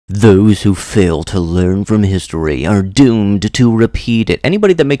Those who fail to learn from history are doomed to repeat it.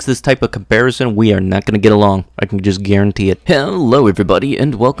 Anybody that makes this type of comparison, we are not going to get along. I can just guarantee it. Hello everybody,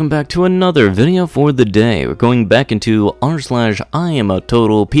 and welcome back to another video for the day. We're going back into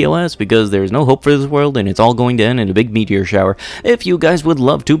r/iamatotalpos because there's no hope for this world and it's all going to end in a big meteor shower. If you guys would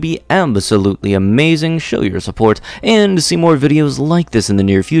love to be absolutely amazing, show your support, and see more videos like this in the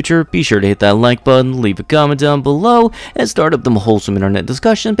near future, be sure to hit that like button, leave a comment down below, and start up them wholesome internet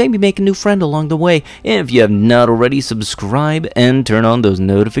discussions. Maybe make a new friend along the way. If you have not already, subscribe and turn on those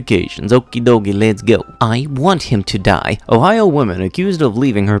notifications. Okie dokie, let's go. I want him to die. Ohio woman accused of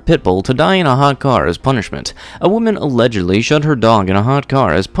leaving her pit bull to die in a hot car as punishment. A woman allegedly shut her dog in a hot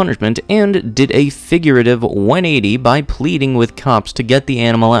car as punishment and did a figurative 180 by pleading with cops to get the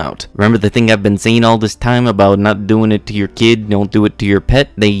animal out. Remember the thing I've been saying all this time about not doing it to your kid, don't do it to your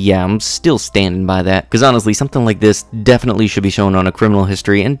pet? I'm still standing by that. Because honestly, something like this definitely should be shown on a criminal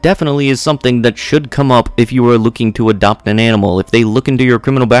history, and definitely is something that should come up if you are looking to adopt an animal. If they look into your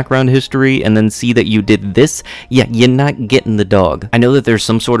criminal background history and then see that you did this, yeah, you're not getting the dog. I know that there's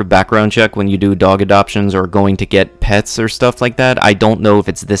some sort of background check when you do dog adoptions or going to get pets or stuff like that. I don't know if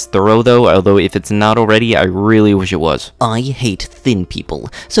it's this thorough though, although if it's not already, I really wish it was. I hate thin people.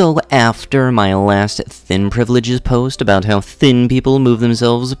 So after my last thin privileges post about how thin people move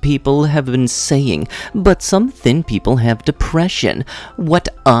themselves, people have been saying, but some thin people have depression. What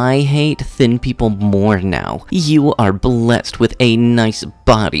I hate thin people more now. You are blessed with a nice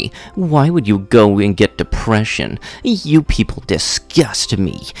body. Why would you go and get depression? You people disgust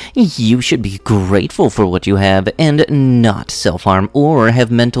me. You should be grateful for what you have and not self-harm or have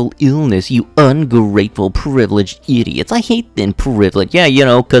mental illness, you ungrateful, privileged idiots. I hate thin privilege. Yeah,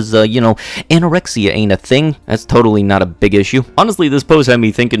 cause, anorexia ain't a thing. That's totally not a big issue. Honestly, this post had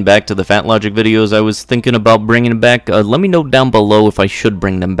me thinking back to the Fat Logic videos. I was thinking about bringing back. Let me know down below if I should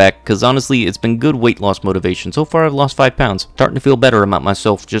bring them back, because honestly, it's been good weight loss motivation. So far, I've lost 5 pounds. Starting to feel better about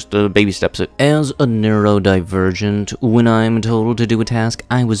myself, just baby steps it. As a neurodivergent, when I'm told to do a task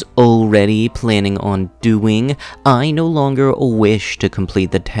I was already planning on doing, I no longer wish to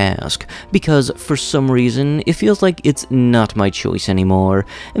complete the task, because for some reason, it feels like it's not my choice anymore.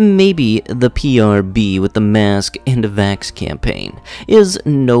 Maybe the PRB with the mask and vax campaign. Is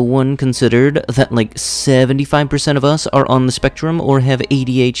no one considered that like 75% of us are on the spectrum or have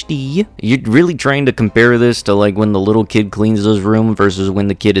ADHD? You're really trying to compare this to like when the little kid cleans his room versus when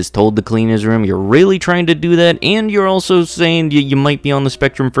the kid is told to clean his room? You're really trying to do that, and you're also saying you might be on the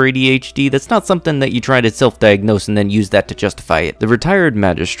spectrum for ADHD? That's not something that you try to self-diagnose and then use that to justify it. The retired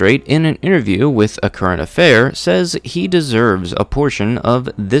magistrate, in an interview with A Current Affair, says he deserves a portion of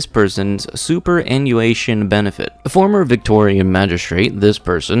this person's superannuation benefit. A former Victorian magistrate, this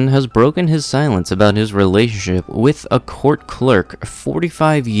person has broken his silence about his relationship with a court clerk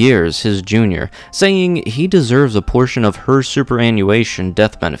 45 years his junior, saying he deserves a portion of her superannuation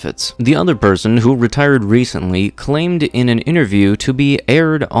death benefits. The other person, who retired recently, claimed in an interview to be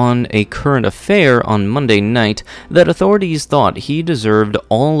aired on A Current Affair on Monday night that authorities thought he deserved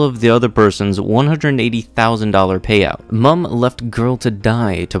all of the other person's $180,000 payout. Mom left girl to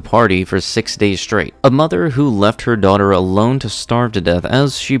die to party for 6 days straight. A mother who left her daughter alone to starve to death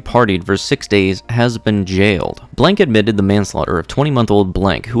as she partied for 6 days has been jailed. Blank admitted the manslaughter of 20-month-old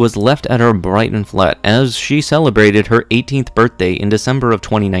Blank, who was left at her Brighton flat as she celebrated her 18th birthday in December of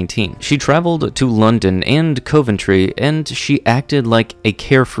 2019. She traveled to London and Coventry, and she acted like a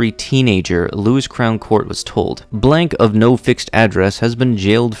carefree teenager, Lewis Crown Court was told. Blank, of no fixed address, has been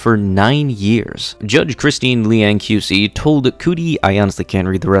jailed for 9 years. Judge Christine Liang QC told Cootie, I honestly can't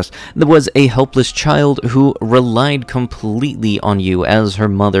read the rest, there was a helpless child who relied completely on you as her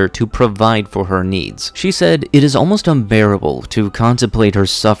mother to provide for her needs. She said, it is almost unbearable to contemplate her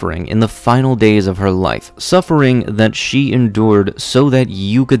suffering in the final days of her life, suffering that she endured so that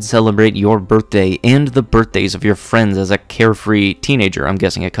you could celebrate your birthday and the birthdays of your friends as a carefree teenager. I'm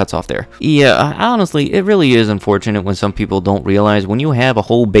guessing it cuts off there. Yeah, honestly, it really is unfortunate when some people don't realize when you have a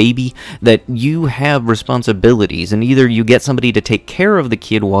whole baby that you have responsibilities, and either you get somebody to take care of the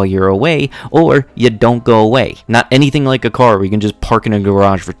kid while you're away, or you don't go away. Not anything like a car where you can just park in a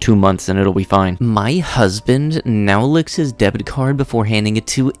garage for 2 months and it'll be fine. My husband now licks his debit card before handing it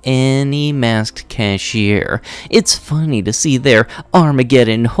to any masked cashier. It's funny to see their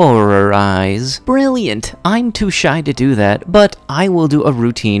Armageddon horror eyes. Brilliant. I'm too shy to do that, but I will do a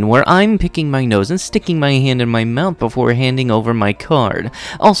routine where I'm picking my nose and sticking my hand in my mouth before handing over my card.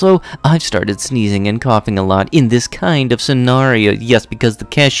 Also, I've started sneezing and coughing a lot in this kind of scenario. Yes, because the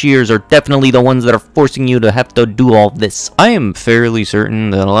cashiers are definitely the ones that are forcing you to have to do all this. I am fairly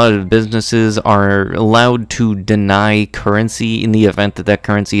certain that a lot of businesses are allowed to deny currency in the event that that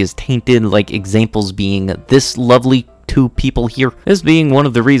currency is tainted, like examples being this lovely two people here. This being one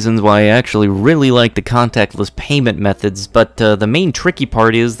of the reasons why I actually really like the contactless payment methods, but the main tricky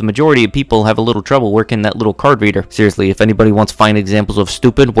part is the majority of people have a little trouble working that little card reader. Seriously, if anybody wants fine examples of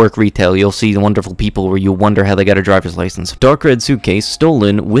stupid, work retail. You'll see the wonderful people where you wonder how they got a driver's license. Dark red suitcase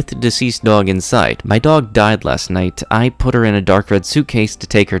stolen with deceased dog inside. My dog died last night. I put her in a dark red suitcase to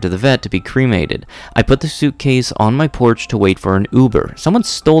take her to the vet to be cremated. I put the suitcase on my porch to wait for an Uber. Someone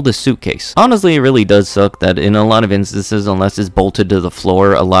stole the suitcase. Honestly, it really does suck that in a lot of instances, unless it's bolted to the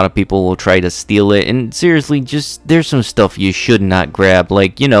floor, a lot of people will try to steal it, and seriously, just there's some stuff you should not grab,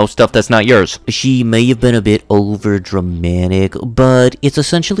 like, you know, stuff that's not yours. She may have been a bit over dramatic, but it's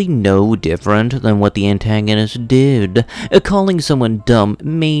essentially no different than what the antagonist did. Calling someone dumb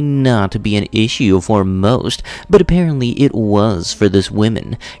may not be an issue for most, but apparently it was for this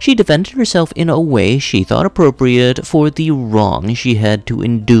woman. She defended herself in a way she thought appropriate for the wrong she had to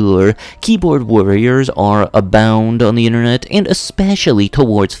endure. Keyboard warriors are abound on the internet, and especially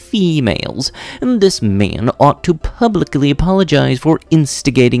towards females. And this man ought to publicly apologize for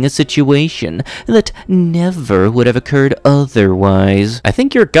instigating a situation that never would have occurred otherwise. I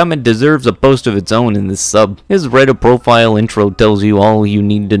think your comment deserves a post of its own in this sub. His Reddit profile intro tells you all you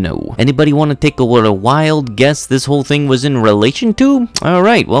need to know. Anybody want to take a wild guess this whole thing was in relation to?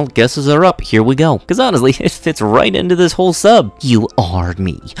 Alright, well, guesses are up. Here we go. Because honestly, it fits right into this whole sub. You are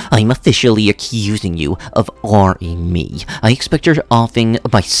me. I'm officially accusing you of R-ing me. I expect your offing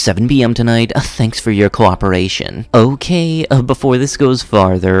by 7 p.m. tonight. Thanks for your cooperation. Okay, before this goes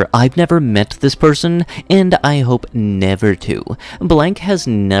farther, I've never met this person, and I hope never to. Blank has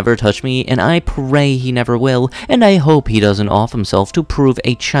never touched me, and I pray he never will, and I hope he doesn't off himself to prove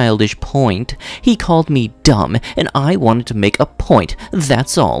a childish point. He called me dumb, and I wanted to make a point.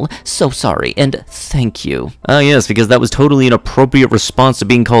 That's all. So sorry, and thank you. Yes, because that was totally an appropriate response to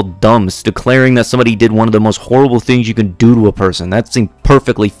being called dumb, declaring that somebody did one of the most horrible things you can do to a person. That seemed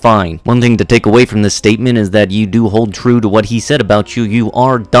perfectly fine. One thing to take away from this statement is that you do hold true to what he said about you. You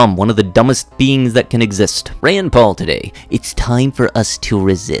are dumb, one of the dumbest beings that can exist. Rand Paul today. It's time for us to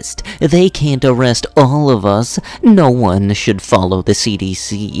resist. They can't arrest all of us. No one should follow the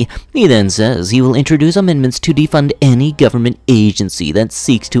CDC. He then says he will introduce amendments to defund any government agency that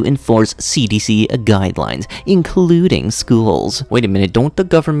seeks to enforce CDC guidelines, including schools. Wait a minute, don't the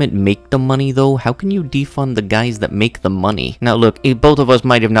government make the money though? How can you defund the guys that make the money? Now look, both of us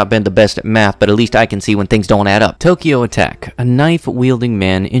might have not been the best at math, but at least I can see when things don't add up. Tokyo attack. A knife-wielding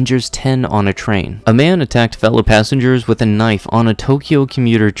man injures 10 on a train. A man attacked fellow passengers with a knife on a Tokyo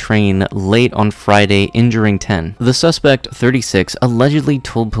commuter train late on Friday, injuring 10. The suspect, 36, allegedly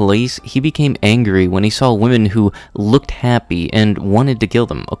told police he became angry when he saw women who looked happy and wanted to kill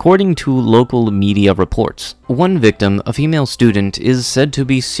them, according to local media reports. One victim, a female student, is said to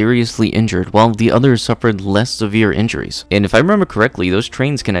be seriously injured, while the others suffered less severe injuries. And if I remember correctly, those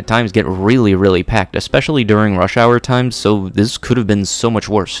trains can at times get really packed, especially during rush hour times, so this could have been so much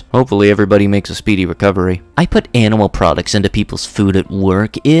worse. Hopefully everybody makes a speedy recovery. I put animal products into people's food at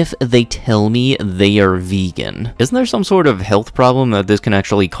work if they tell me they are vegan. Isn't there some sort of health problem that this can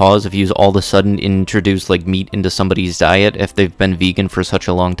actually cause if you all of a sudden introduce like meat into somebody's diet if they've been vegan for such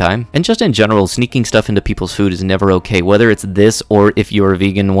a long time? And just in general, sneaking stuff into people's food is never okay, whether it's this or if you're a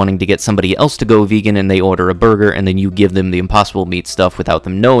vegan wanting to get somebody else to go vegan and they order a burger and then you give them the impossible meat stuff without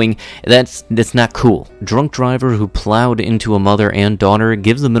them knowing. That's not cool. Drunk driver who plowed into a mother and daughter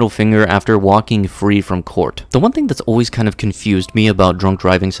gives the middle finger after walking free from court. The one thing that's always kind of confused me about drunk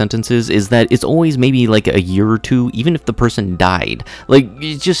driving sentences is that it's always maybe like a year or two, even if the person died. Like,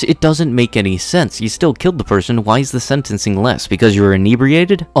 it doesn't make any sense. You still killed the person. Why is the sentencing less? Because you're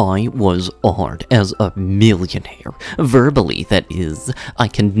inebriated? I was hard as a millionaire. Verbally, that is. I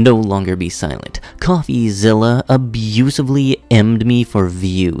can no longer be silent. CoffeeZilla abusively emmed me for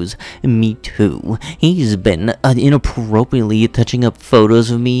views. Me too. He's been inappropriately touching up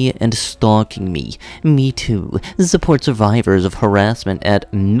photos of me and stalking me. Me too. Support survivors of harassment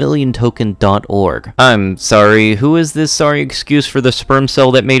at milliontoken.org. I'm sorry, who is this sorry excuse for the sperm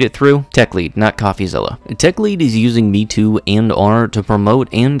cell that made it through? TechLead, not CoffeeZilla. TechLead is using Me Too and R to promote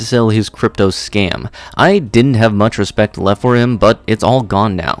and sell his crypto scam. I didn't have much respect left for him, but it's all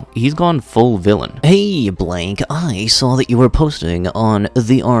gone now. He's gone full villain. Hey, blank, I saw that you were posting posting on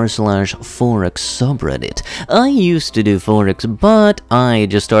the r/Forex subreddit. I used to do Forex, but I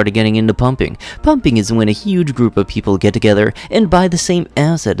just started getting into pumping. Pumping is when a huge group of people get together and buy the same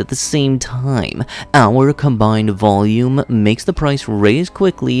asset at the same time. Our combined volume makes the price raise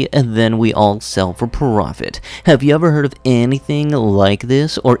quickly, and then we all sell for profit. Have you ever heard of anything like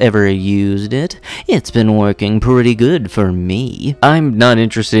this or ever used it? It's been working pretty good for me. I'm not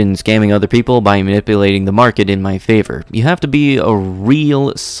interested in scamming other people by manipulating the market in my favor. You have to be a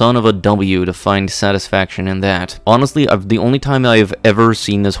real son of a W to find satisfaction in that. Honestly, the only time I've ever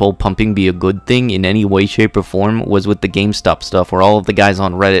seen this whole pumping be a good thing in any way, shape, or form was with the GameStop stuff, where all of the guys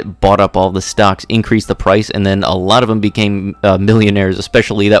on Reddit bought up all the stocks, increased the price, and then a lot of them became millionaires,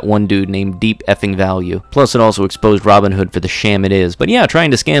 especially that one dude named Deep Effing Value. Plus, it also exposed Robinhood for the sham it is. But yeah,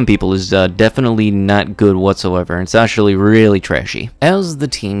 trying to scam people is definitely not good whatsoever. It's actually really trashy. As the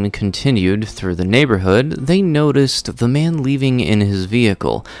team continued through the neighborhood, they noticed the man leaving in his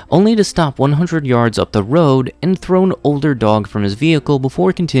vehicle, only to stop 100 yards up the road and throw an older dog from his vehicle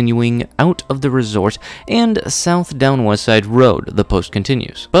before continuing out of the resort and south down West Side Road, the post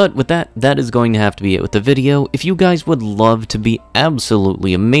continues. But with that is going to have to be it with the video. If you guys would love to be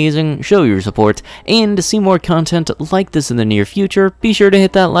absolutely amazing, show your support, and to see more content like this in the near future, be sure to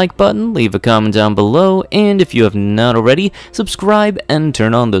hit that like button, leave a comment down below, and if you have not already, subscribe and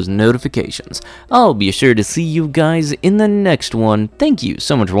turn on those notifications. I'll be sure to see you guys in the next one. Thank you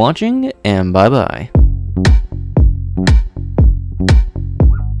so much for watching, and bye-bye.